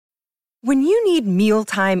When you need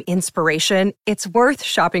mealtime inspiration, it's worth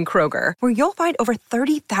shopping Kroger, where you'll find over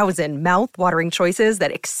 30,000 mouth-watering choices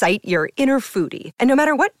that excite your inner foodie. And no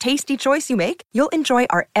matter what tasty choice you make, you'll enjoy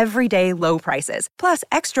our everyday low prices, plus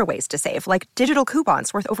extra ways to save, like digital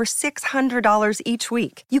coupons worth over $600 each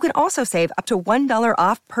week. You can also save up to $1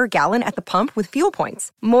 off per gallon at the pump with fuel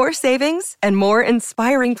points. More savings and more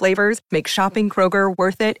inspiring flavors make shopping Kroger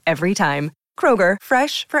worth it every time. Kroger,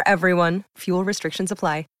 fresh for everyone. Fuel restrictions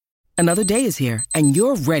apply. Another day is here, and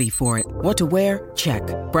you're ready for it. What to wear? Check.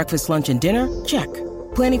 Breakfast, lunch, and dinner? Check.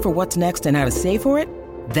 Planning for what's next and how to save for it?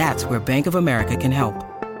 That's where Bank of America can help.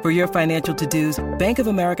 For your financial to-dos, Bank of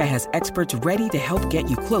America has experts ready to help get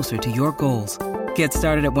you closer to your goals. Get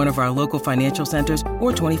started at one of our local financial centers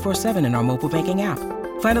or 24/7 in our mobile banking app.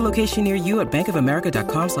 Find a location near you at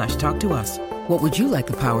bankofamerica.com/talktous. What would you like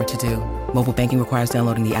the power to do? Mobile banking requires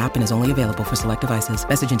downloading the app and is only available for select devices.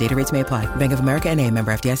 Message and data rates may apply. Bank of America N.A.,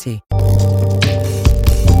 member FDIC.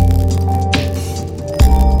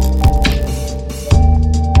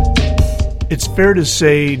 It's fair to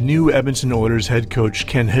say new Edmonton Oilers head coach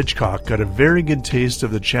Ken Hitchcock got a very good taste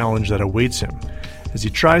of the challenge that awaits him as he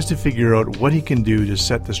tries to figure out what he can do to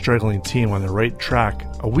set the struggling team on the right track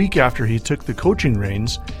a week after he took the coaching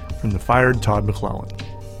reins from the fired Todd McLellan.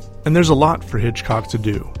 And there's a lot for Hitchcock to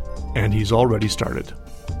do, and he's already started.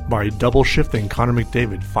 By double shifting Connor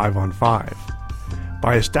McDavid 5-on-5,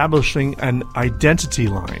 by establishing an identity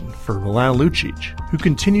line for Milan Lucic, who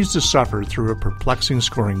continues to suffer through a perplexing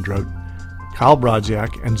scoring drought, Kyle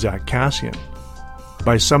Brodziak and Zach Kassian,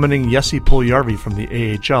 by summoning Jesse Puljujarvi from the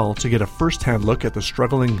AHL to get a first-hand look at the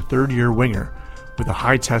struggling third-year winger with a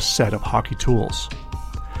high-test set of hockey tools.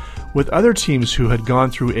 With other teams who had gone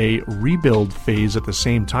through a rebuild phase at the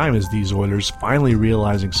same time as these Oilers finally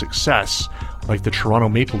realizing success, like the Toronto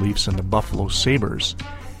Maple Leafs and the Buffalo Sabres,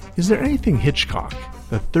 is there anything Hitchcock,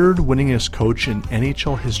 the third winningest coach in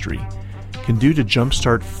NHL history, can do to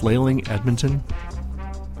jumpstart flailing Edmonton?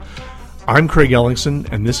 I'm Craig Ellingson,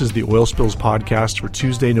 and this is the Oil Spills Podcast for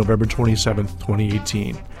Tuesday, November 27th,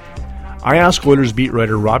 2018. I ask Oilers beat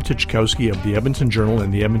writer Rob Tychkowski of the Edmonton Journal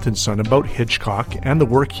and the Edmonton Sun about Hitchcock and the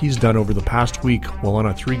work he's done over the past week while on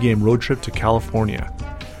a 3-game road trip to California,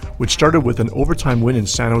 which started with an overtime win in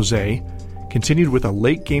San Jose, continued with a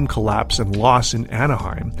late-game collapse and loss in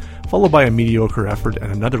Anaheim, followed by a mediocre effort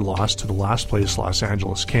and another loss to the last-place Los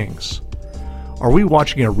Angeles Kings. Are we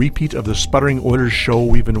watching a repeat of the sputtering Oilers show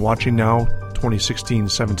we've been watching now,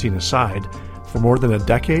 2016-17 aside, for more than a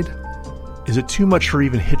decade? Is it too much for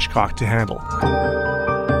even Hitchcock to handle?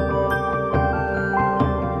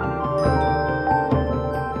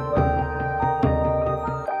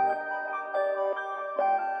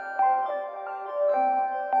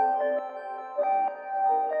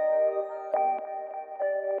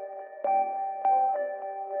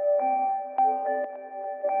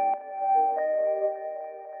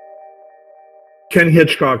 Ken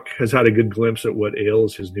Hitchcock has had a good glimpse at what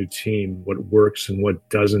ails his new team, what works and what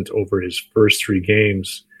doesn't over his first 3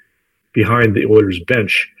 games behind the Oilers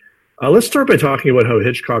bench. Let's start by talking about how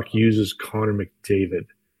Hitchcock uses Connor McDavid.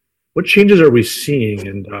 What changes are we seeing,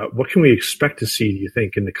 and what can we expect to see, do you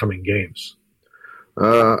think, in the coming games?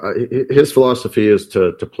 His philosophy is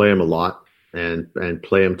to play him a lot and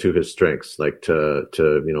play him to his strengths, like to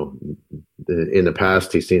in the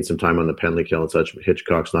past he's seen some time on the penalty kill and such.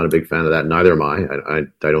 Hitchcock's not a big fan of that. Neither am I.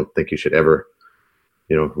 I don't think you should ever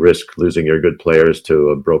risk losing your good players to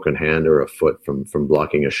a broken hand or a foot from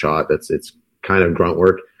blocking a shot. It's kind of grunt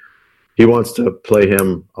work. He wants to play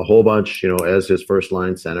him a whole bunch, as his first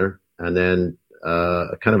line center, and then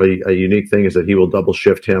kind of a unique thing is that he will double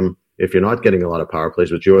shift him if you're not getting a lot of power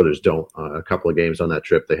plays, which the Oilers don't. A couple of games on that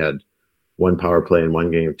trip they had 1 power play in one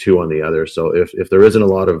game, 2 on the other. So if there isn't a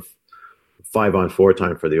lot of 5-on-4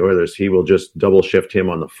 time for the Oilers, he will just double shift him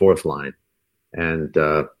on the fourth line and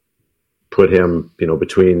put him,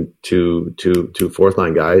 between two fourth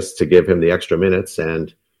line guys to give him the extra minutes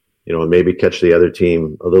and, maybe catch the other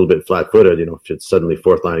team a little bit flat footed. If it's suddenly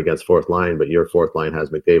fourth line against fourth line, but your fourth line has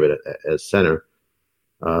McDavid as center,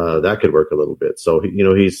 that could work a little bit. So,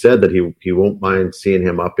 he said that he won't mind seeing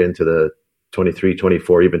him up into the 23,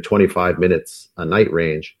 24, even 25 minutes a night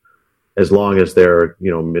range, as long as they're,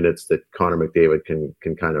 minutes that Connor McDavid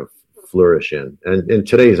can kind of flourish in. And in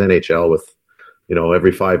today's NHL with,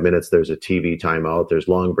 every 5 minutes there's a TV timeout, there's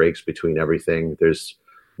long breaks between everything. There's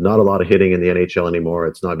not a lot of hitting in the NHL anymore.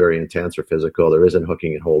 It's not very intense or physical. There isn't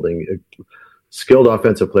hooking and holding. Skilled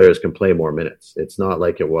offensive players can play more minutes. It's not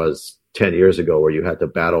like it was 10 years ago where you had to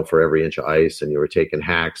battle for every inch of ice and you were taking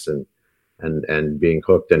hacks and being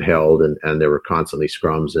hooked and held and there were constantly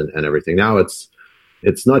scrums and everything. Now it's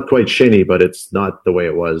it's not quite shinny, but it's not the way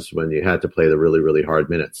it was when you had to play the really, really hard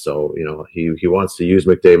minutes. So, he wants to use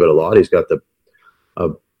McDavid a lot. He's got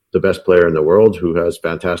the best player in the world who has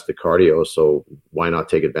fantastic cardio. So why not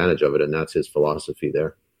take advantage of it? And that's his philosophy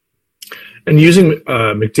there. And using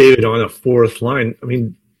McDavid on a fourth line, I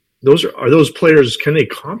mean, those players, can they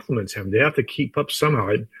complement him? They have to keep up somehow.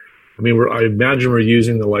 I imagine we're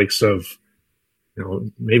using the likes of,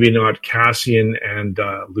 maybe not Cassian and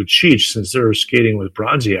Lucic, since they're skating with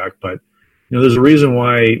Brodziak, but there's a reason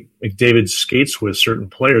why McDavid skates with certain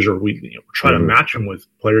players, or we try to match him with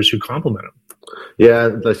players who complement him. Yeah,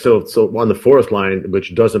 so on the fourth line,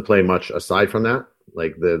 which doesn't play much aside from that,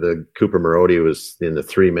 like the Cooper Marody was in the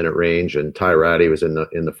 3-minute range, and Ty Ratty was in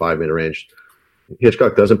the 5-minute range.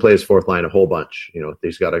 Hitchcock doesn't play his fourth line a whole bunch.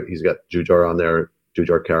 He's got Jujhar on there,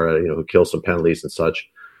 Jujhar Khaira, who kills some penalties and such.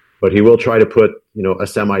 But he will try to put, a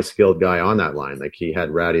semi-skilled guy on that line. Like he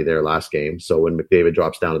had Ratty there last game. So when McDavid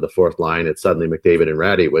drops down to the fourth line, it's suddenly McDavid and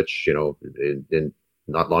Ratty, which, in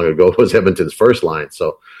not long ago was Edmonton's first line.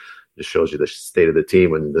 So just shows you the state of the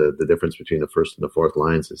team, and the difference between the first and the fourth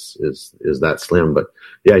lines is that slim. But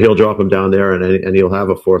yeah, he'll drop him down there, and he'll have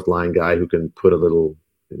a fourth line guy who can put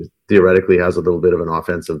theoretically has a little bit of an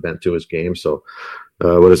offensive bent to his game. So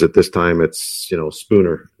what is it this time? It's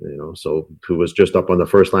Spooner, so who was just up on the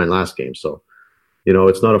first line last game. So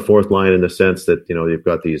it's not a fourth line in the sense that you've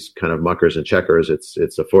got these kind of muckers and checkers.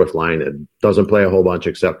 It's a fourth line that doesn't play a whole bunch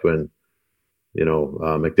except when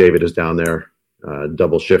McDavid is down there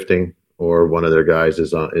double shifting, or one of their guys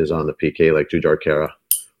is on the PK like Jujhar Khaira,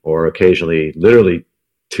 or occasionally literally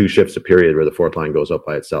 2 shifts a period where the fourth line goes up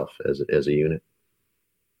by itself as a unit.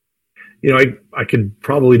 I could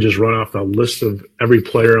probably just run off a list of every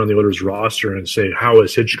player on the Oilers roster and say, how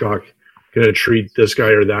is Hitchcock going to treat this guy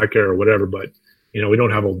or that guy or whatever? But, we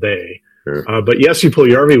don't have all day. Sure. But Jesse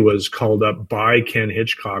Puljujarvi was called up by Ken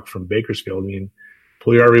Hitchcock from Bakersfield. I mean,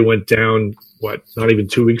 Puljujarvi went down, not even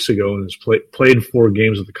 2 weeks ago, and has played 4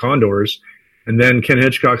 games with the Condors. And then Ken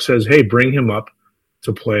Hitchcock says, hey, bring him up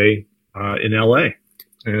to play in L.A.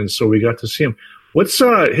 And so we got to see him. What's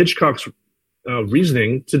Hitchcock's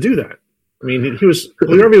reasoning to do that? I mean,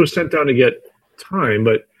 Puljujarvi was sent down to get time,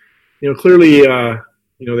 but clearly,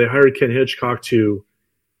 they hired Ken Hitchcock to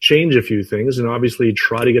change a few things and obviously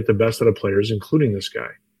try to get the best out of players, including this guy.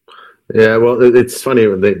 Yeah, well, it's funny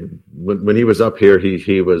when he was up here,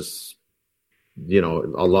 he was,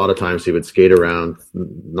 a lot of times he would skate around,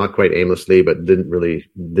 not quite aimlessly, but didn't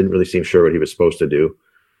really seem sure what he was supposed to do.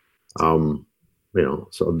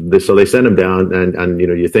 So they send him down, and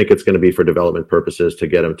you think it's going to be for development purposes to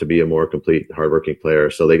get him to be a more complete, hardworking player.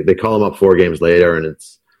 So they call him up 4 games later, and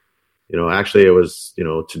it's, actually it was,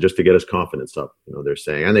 to get his confidence up. They're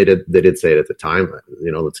saying, and they did say it at the time,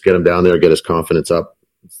 let's get him down there, get his confidence up,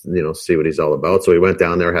 see what he's all about. So he went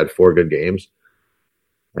down there, had 4 good games,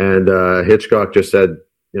 and Hitchcock just said,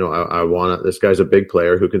 I want this guy's a big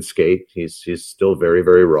player who can skate. He's still very,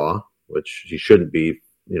 very raw, which he shouldn't be.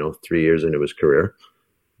 3 years into his career.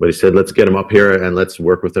 But he said, let's get him up here and let's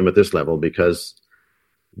work with him at this level, because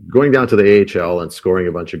going down to the AHL and scoring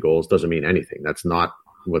a bunch of goals doesn't mean anything. That's not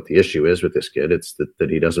what the issue is with this kid. It's that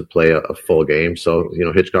he doesn't play a full game. So,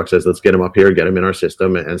 Hitchcock says, let's get him up here, get him in our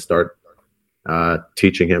system, and start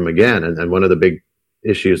teaching him again. And one of the big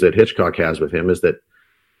issues that Hitchcock has with him is that,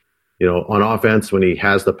 on offense, when he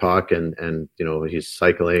has the puck and he's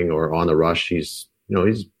cycling or on the rush, he's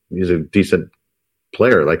a decent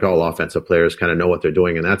player. Like all offensive players kind of know what they're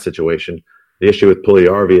doing in that situation. The issue with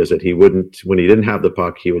Puljujarvi is that when he didn't have the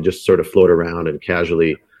puck, he would just sort of float around and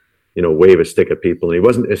casually, wave a stick at people. And he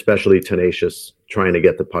wasn't especially tenacious trying to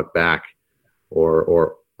get the puck back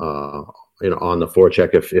or on the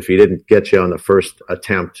forecheck. If he didn't get you on the first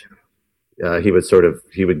attempt, he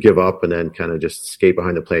would give up and then kind of just skate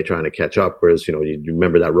behind the play trying to catch up. Whereas, you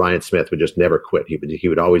remember that Ryan Smith would just never quit. He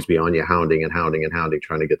would always be on you, hounding,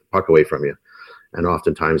 trying to get the puck away from you. And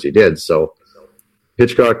oftentimes he did. So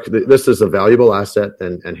Hitchcock, this is a valuable asset,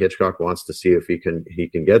 and Hitchcock wants to see if he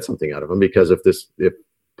can get something out of him, because if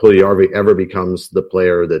Puljujarvi ever becomes the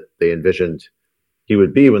player that they envisioned he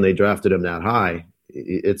would be when they drafted him that high,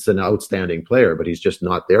 it's an outstanding player, but he's just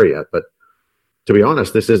not there yet. But to be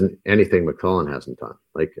honest, this isn't anything McLellan hasn't done.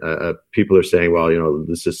 Like people are saying, well,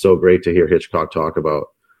 this is so great to hear Hitchcock talk about,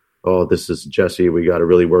 oh, this is Jesse. We got to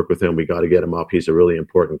really work with him. We got to get him up. He's a really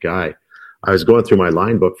important guy. I was going through my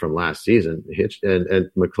line book from last season, and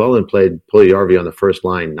McLellan played Puljujarvi on the first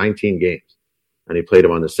line 19 games, and he played him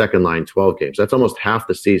on the second line 12 games. That's almost half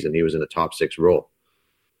the season he was in a top 6 role.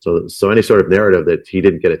 So any sort of narrative that he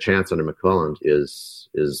didn't get a chance under McLellan is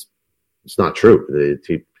it's not true.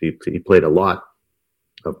 He played a lot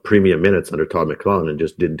of premium minutes under Todd McLellan and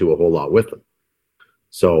just didn't do a whole lot with them.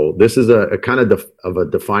 So this is a kind of a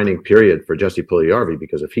defining period for Jesse Puljujarvi,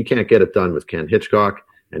 because if he can't get it done with Ken Hitchcock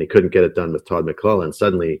and he couldn't get it done with Todd McLellan,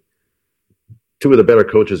 suddenly two of the better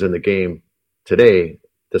coaches in the game today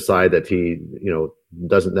decide that he,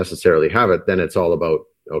 doesn't necessarily have it. Then it's all about,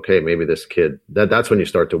 okay, maybe this kid, that's when you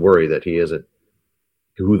start to worry that he isn't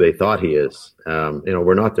who they thought he is.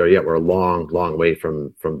 We're not there yet. We're a long, long way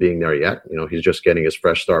from being there yet. He's just getting his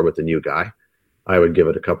fresh start with the new guy. I would give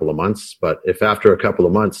it a couple of months, but if after a couple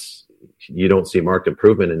of months you don't see marked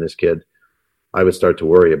improvement in this kid, I would start to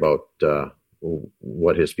worry about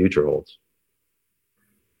what his future holds.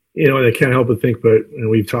 And I can't help but think, but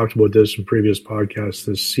we've talked about this in previous podcasts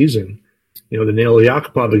this season, the Nail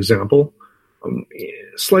Yakupov example,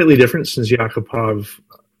 slightly different since Yakupov,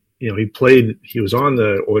 he was on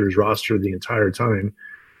the Oilers roster the entire time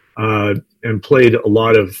and played a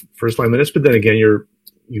lot of first-line minutes, but then again,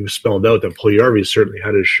 you spelled out that Puljujarvi certainly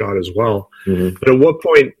had his shot as well. Mm-hmm. But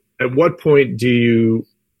at what point do you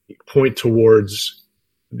point towards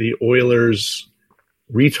the Oilers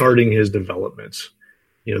retarding his development?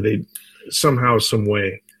 They somehow, some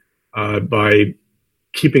way, by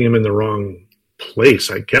keeping him in the wrong place,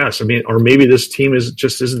 I guess. Or maybe this team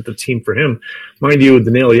isn't the team for him. Mind you, with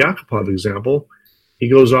the Nail Yakupov example, he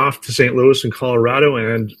goes off to St. Louis and Colorado,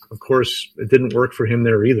 and of course, it didn't work for him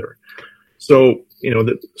there either. So,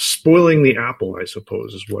 spoiling the apple, I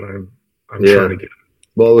suppose, is what I'm trying to get.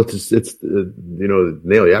 Well, it's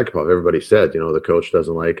Nail Yakupov, everybody said, the coach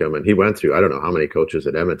doesn't like him. And he went through, I don't know how many coaches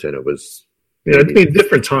at Edmonton. It was it'd be a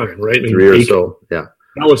different time, right? 3 or so, yeah.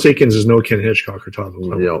 Dallas Eakins is no Ken Hitchcock or Todd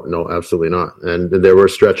McLellan. No, absolutely not. And there were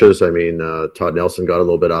stretches. Todd Nelson got a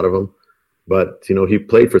little bit out of him. But, he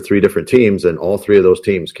played for 3 different teams, and all 3 of those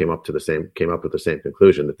teams came up with the same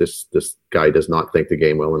conclusion, that this guy does not think the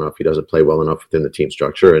game well enough. He doesn't play well enough within the team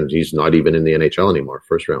structure, and he's not even in the NHL anymore.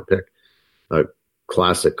 First round pick. A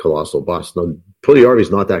classic colossal bust. No,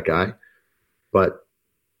 Puljujarvi's not that guy, but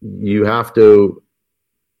you have to,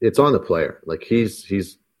 it's on the player. Like he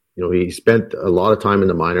spent a lot of time in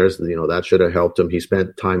the minors, that should have helped him. He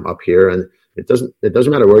spent time up here, and it doesn't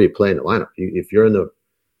matter where you play in the lineup. If you're in the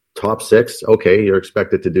top 6, okay, you're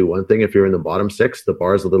expected to do one thing. If you're in the bottom 6, the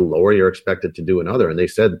bar is a little lower, you're expected to do another. And they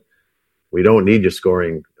said, we don't need you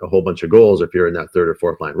scoring a whole bunch of goals if you're in that 3rd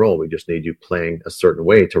or 4th line role. We just need you playing a certain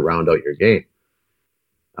way to round out your game.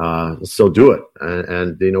 So do it.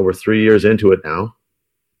 And we're 3 years into it now.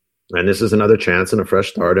 And this is another chance and a fresh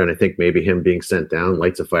start. And I think maybe him being sent down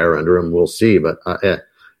lights a fire under him. We'll see. But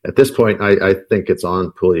at this point, I think it's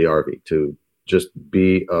on Puljujarvi to just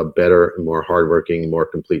be a better, more hardworking, more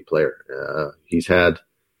complete player. He's had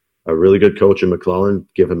a really good coach in McLellan,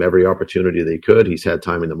 give him every opportunity that he could. He's had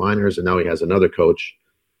time in the minors, and now he has another coach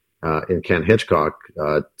in Ken Hitchcock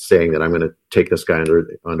saying that I'm going to take this guy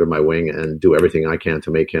under my wing and do everything I can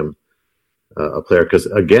to make him a player. Because,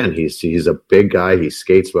 again, he's a big guy. He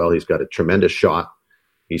skates well. He's got a tremendous shot.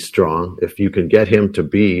 He's strong. If you can get him to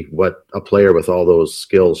be what a player with all those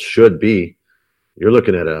skills should be, you're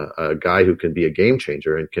looking at a guy who can be a game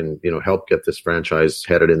changer and can, help get this franchise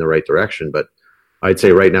headed in the right direction. But I'd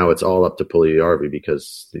say right now it's all up to Puljujarvi,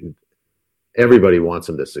 because everybody wants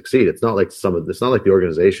him to succeed. It's not like the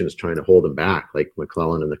organization is trying to hold him back. Like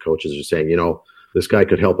McLellan and the coaches are saying, this guy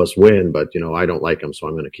could help us win, but I don't like him, so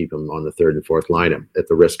I'm going to keep him on the 3rd and 4th line at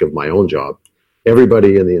the risk of my own job.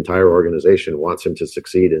 Everybody in the entire organization wants him to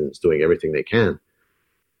succeed and is doing everything they can.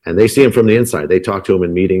 And they see him from the inside. They talk to him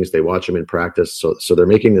in meetings. They watch him in practice. So they're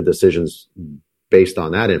making the decisions based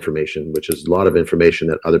on that information, which is a lot of information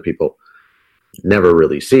that other people never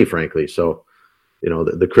really see, frankly. So,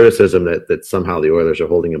 the criticism that somehow the Oilers are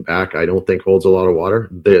holding him back, I don't think holds a lot of water.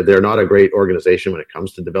 They're not a great organization when it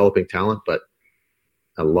comes to developing talent, but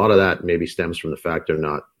a lot of that maybe stems from the fact they're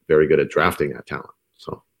not very good at drafting that talent.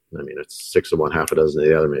 So, it's 6 of one, half a dozen of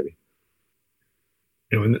the other, maybe.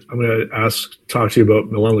 And I'm going to talk to you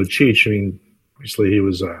about Milan Lucic. Obviously he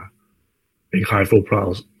was a big high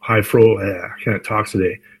profile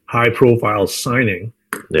signing.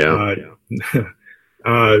 Yeah.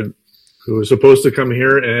 Who was supposed to come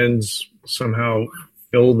here and somehow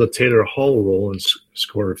fill the Taylor Hall role and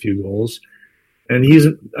score a few goals. And he's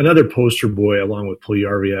another poster boy along with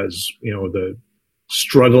Puljujarvi as, the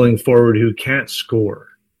struggling forward who can't score.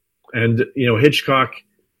 And, Hitchcock,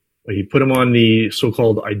 he put him on the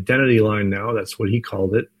so-called identity line now. That's what he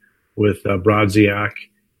called it, with Brodziak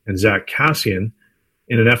and Zach Kassian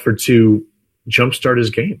in an effort to jumpstart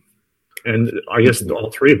his game. And I guess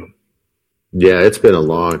all 3 of them. Yeah, it's been a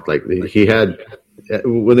long, he had,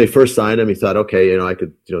 when they first signed him, he thought, okay, I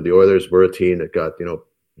could, the Oilers were a team that got,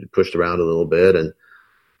 pushed around a little bit. And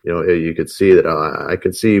you could see that I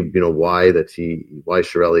could see, why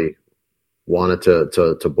Chiarelli wanted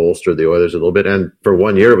to bolster the Oilers a little bit. And for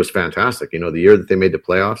 1 year, it was fantastic. The year that they made the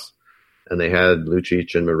playoffs and they had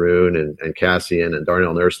Lucic and Maroon and Cassian and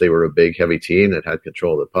Darnell Nurse, they were a big, heavy team that had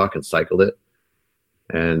control of the puck and cycled it.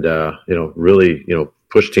 And, really,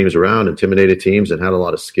 pushed teams around, intimidated teams, and had a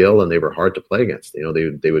lot of skill, and they were hard to play against.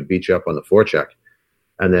 They would beat you up on the forecheck.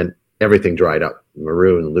 And then everything dried up.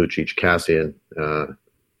 Maroon, Lucic, Cassian,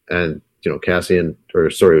 and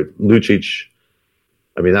Lucic.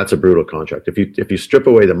 I mean, that's a brutal contract. If you strip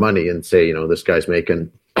away the money and say, this guy's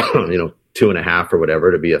making, 2.5 or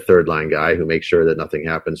whatever to be a third line guy who makes sure that nothing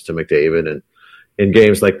happens to McDavid, and in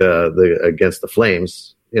games like the against the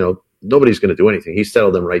Flames, nobody's going to do anything. He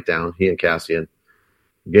settled them right down. He and Cassian.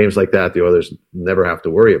 Games like that, the Oilers never have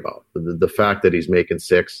to worry about. The fact that he's making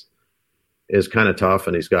 6 is kind of tough,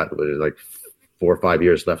 and he's got like 4 or 5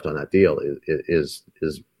 years left on that deal is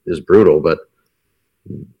brutal. But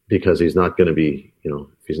because he's not going to be,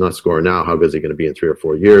 if he's not scoring now, how good is he going to be in 3 or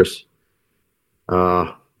 4 years?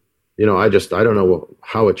 I don't know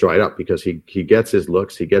how it dried up, because he gets his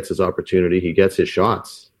looks, he gets his opportunity, he gets his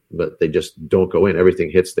shots, but they just don't go in.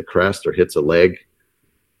 Everything hits the crest or hits a leg.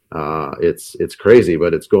 It's crazy,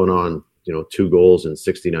 but it's going on, 2 goals in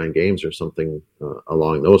 69 games or something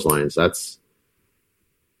along those lines. That's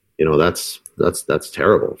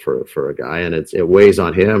terrible for a guy, and it weighs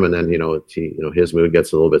on him. And then, his mood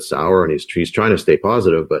gets a little bit sour, and he's trying to stay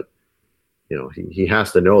positive, but he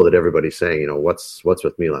has to know that everybody's saying, what's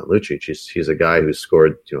with Milan Lucic? He's a guy who's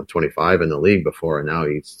scored, 25 in the league before, and now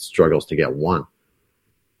he struggles to get 1.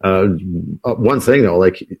 One thing though,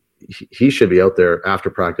 like, he should be out there after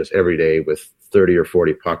practice every day with 30 or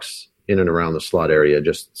 40 pucks in and around the slot area,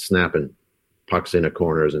 just snapping pucks into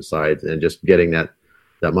corners and sides and just getting that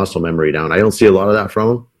muscle memory down. I don't see a lot of that from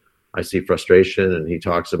him. I see frustration, and he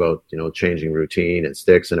talks about, changing routine and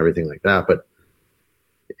sticks and everything like that. But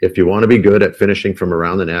if you want to be good at finishing from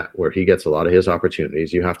around the net, where he gets a lot of his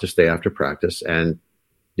opportunities, you have to stay after practice and,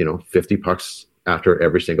 50 pucks after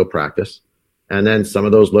every single practice. And then some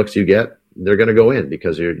of those looks you get, they're going to go in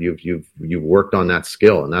because you've worked on that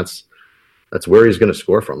skill, and that's where he's going to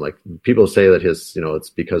score from. Like, people say that it's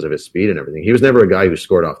because of his speed and everything. He was never a guy who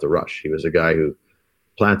scored off the rush. He was a guy who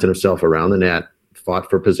planted himself around the net, fought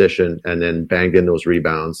for position, and then banged in those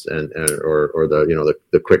rebounds or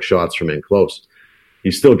the quick shots from in close.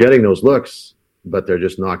 He's still getting those looks, but they're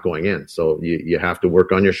just not going in. So you have to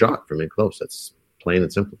work on your shot from in close. That's plain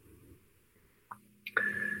and simple.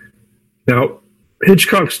 Now,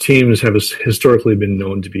 Hitchcock's teams have historically been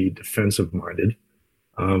known to be defensive-minded.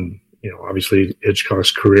 Obviously,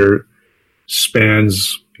 Hitchcock's career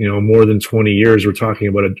spans, more than 20 years. We're talking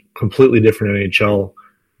about a completely different NHL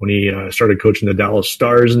when he started coaching the Dallas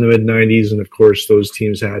Stars in the mid-'90s. And, of course, those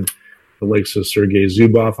teams had the likes of Sergei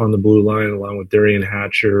Zubov on the blue line, along with Darian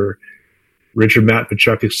Hatcher, Richard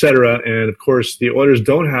Matvechuk, etc. And, of course, the Oilers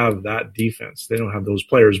don't have that defense. They don't have those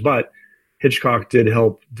players. But Hitchcock did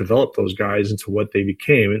help develop those guys into what they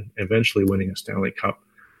became, and eventually winning a Stanley Cup.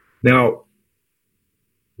 Now,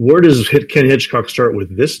 where does Ken Hitchcock start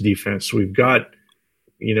with this defense? We've got,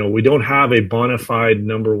 we don't have a bona fide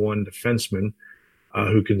number one defenseman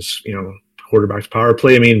who can, quarterback's power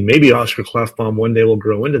play. I mean, maybe Oscar Klefbom one day will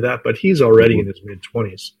grow into that, but he's already in his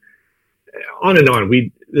mid-20s. On and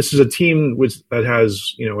on. This is a team that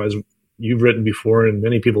has, as you've written before and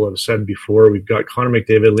many people have said before, we've got Connor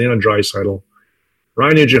McDavid, Leon Draisaitl,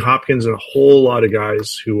 Ryan Nugent-Hopkins, and a whole lot of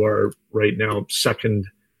guys who are right now second,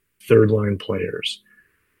 third-line players.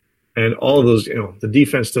 And all of those, the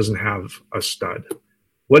defense doesn't have a stud.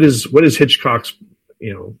 What is Hitchcock's,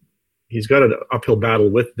 he's got an uphill battle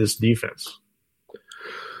with this defense.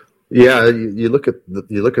 Yeah, you look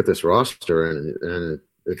at this roster, and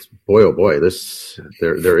it's boy, oh boy,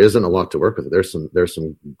 there isn't a lot to work with. There's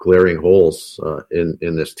some glaring holes in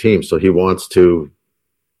this team. So he wants to,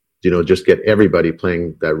 just get everybody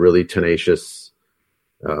playing that really tenacious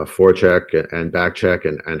forecheck and back check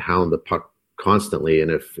and hound the puck constantly.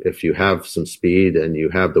 And if you have some speed and you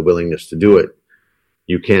have the willingness to do it,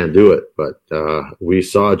 you can do it. But we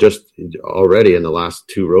saw just already in the last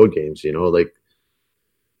 2 road games,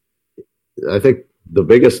 I think the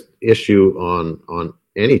biggest issue on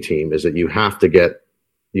any team is that you have to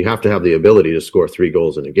have the ability to score 3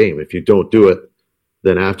 goals in a game. If you don't do it,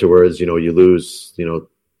 then afterwards, you lose,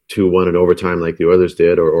 2-1 in overtime like the Oilers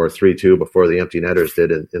did, or 3-2 before the empty netters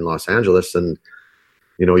did in Los Angeles. And,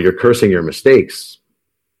 you're cursing your mistakes.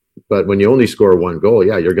 But when you only score 1 goal,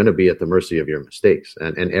 yeah, you're going to be at the mercy of your mistakes.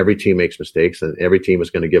 And every team makes mistakes, and every team is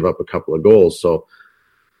going to give up a couple of goals. So,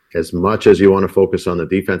 as much as you want to focus on the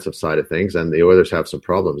defensive side of things, and the Oilers have some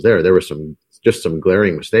problems there. There were some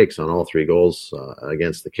glaring mistakes on all 3 goals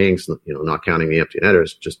against the Kings, not counting the empty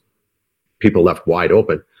netters, just people left wide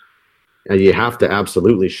open. And you have to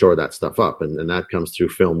absolutely shore that stuff up. And that comes through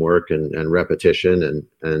film work and repetition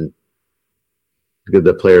and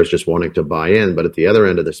the players just wanting to buy in. But at the other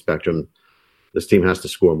end of the spectrum, this team has to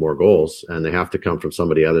score more goals, and they have to come from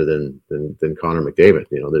somebody other than Connor McDavid.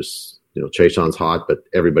 Chason's hot, but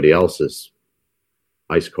everybody else is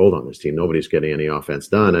ice cold on this team. Nobody's getting any offense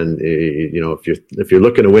done. And, if you're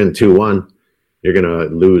looking to win 2-1, you're going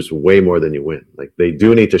to lose way more than you win. Like, they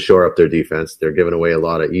do need to shore up their defense. They're giving away a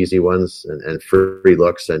lot of easy ones and free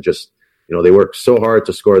looks, and just, they work so hard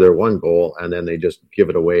to score their 1 goal, and then they just give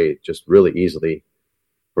it away just really easily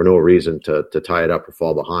for no reason to tie it up or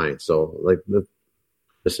fall behind. So,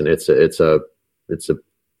 listen, it's a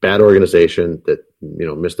bad organization that,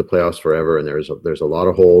 missed the playoffs forever. And there's a lot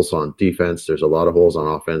of holes on defense. There's a lot of holes on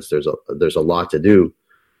offense. There's a lot to do.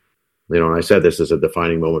 And I said this is a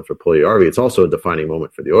defining moment for Puljujarvi. It's also a defining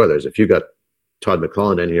moment for the Oilers. If you got Todd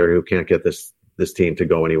McLellan in here who can't get this team to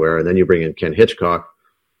go anywhere, and then you bring in Ken Hitchcock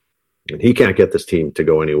and he can't get this team to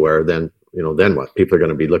go anywhere, then what? People are going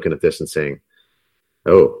to be looking at this and saying,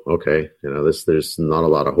 oh, okay, there's not a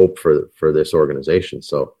lot of hope for this organization.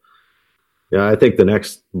 So, yeah, I think the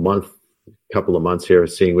next couple of months here,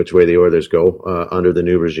 seeing which way the Oilers go under the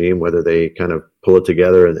new regime, whether they kind of pull it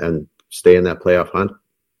together and stay in that playoff hunt,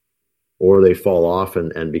 or they fall off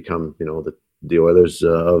and become, the Oilers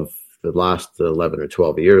of the last 11 or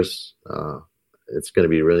 12 years. It's going to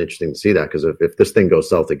be really interesting to see that, because if this thing goes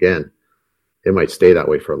south again, it might stay that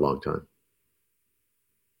way for a long time.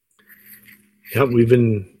 Yeah, we've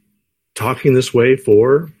been talking this way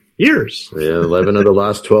for years. Yeah, 11 of the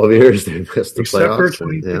last 12 years they missed the Except playoffs.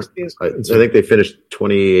 For 2016. I think they finished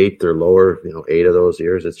 28th or lower, 8 of those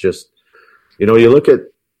years. It's just, you look at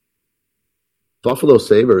Buffalo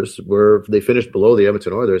Sabres, where they finished below the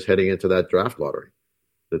Edmonton Oilers heading into that draft lottery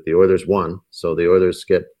that the Oilers won. So the Oilers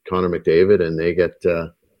get Connor McDavid and they get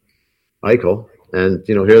Eichel. And,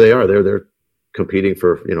 here they are. They're competing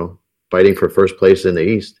for, fighting for first place in the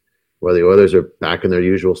East, where the Oilers are back in their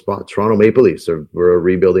usual spot. Toronto Maple Leafs were a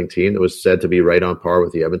rebuilding team that was said to be right on par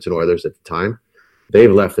with the Edmonton Oilers at the time.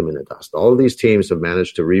 They've left them in the dust. All of these teams have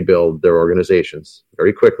managed to rebuild their organizations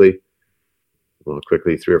very quickly. Well,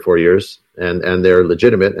 quickly 3 or 4 years, and they're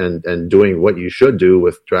legitimate and doing what you should do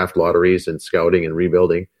with draft lotteries and scouting and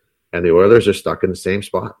rebuilding. And the Oilers are stuck in the same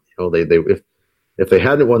spot. If they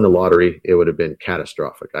hadn't won the lottery, it would have been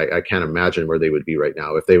catastrophic. I can't imagine where they would be right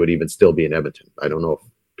now, if they would even still be in Edmonton. I don't know if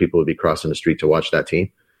people would be crossing the street to watch that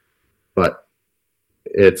team, but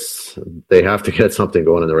they have to get something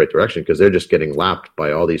going in the right direction, because they're just getting lapped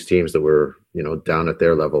by all these teams that were, down at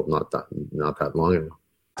their level not that long ago.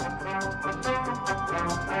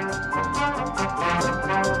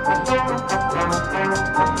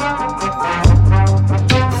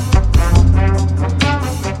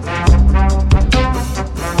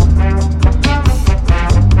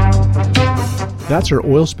 That's our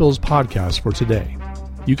Oil Spills podcast for today.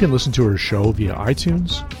 You can listen to our show via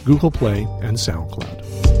iTunes, Google Play, and SoundCloud.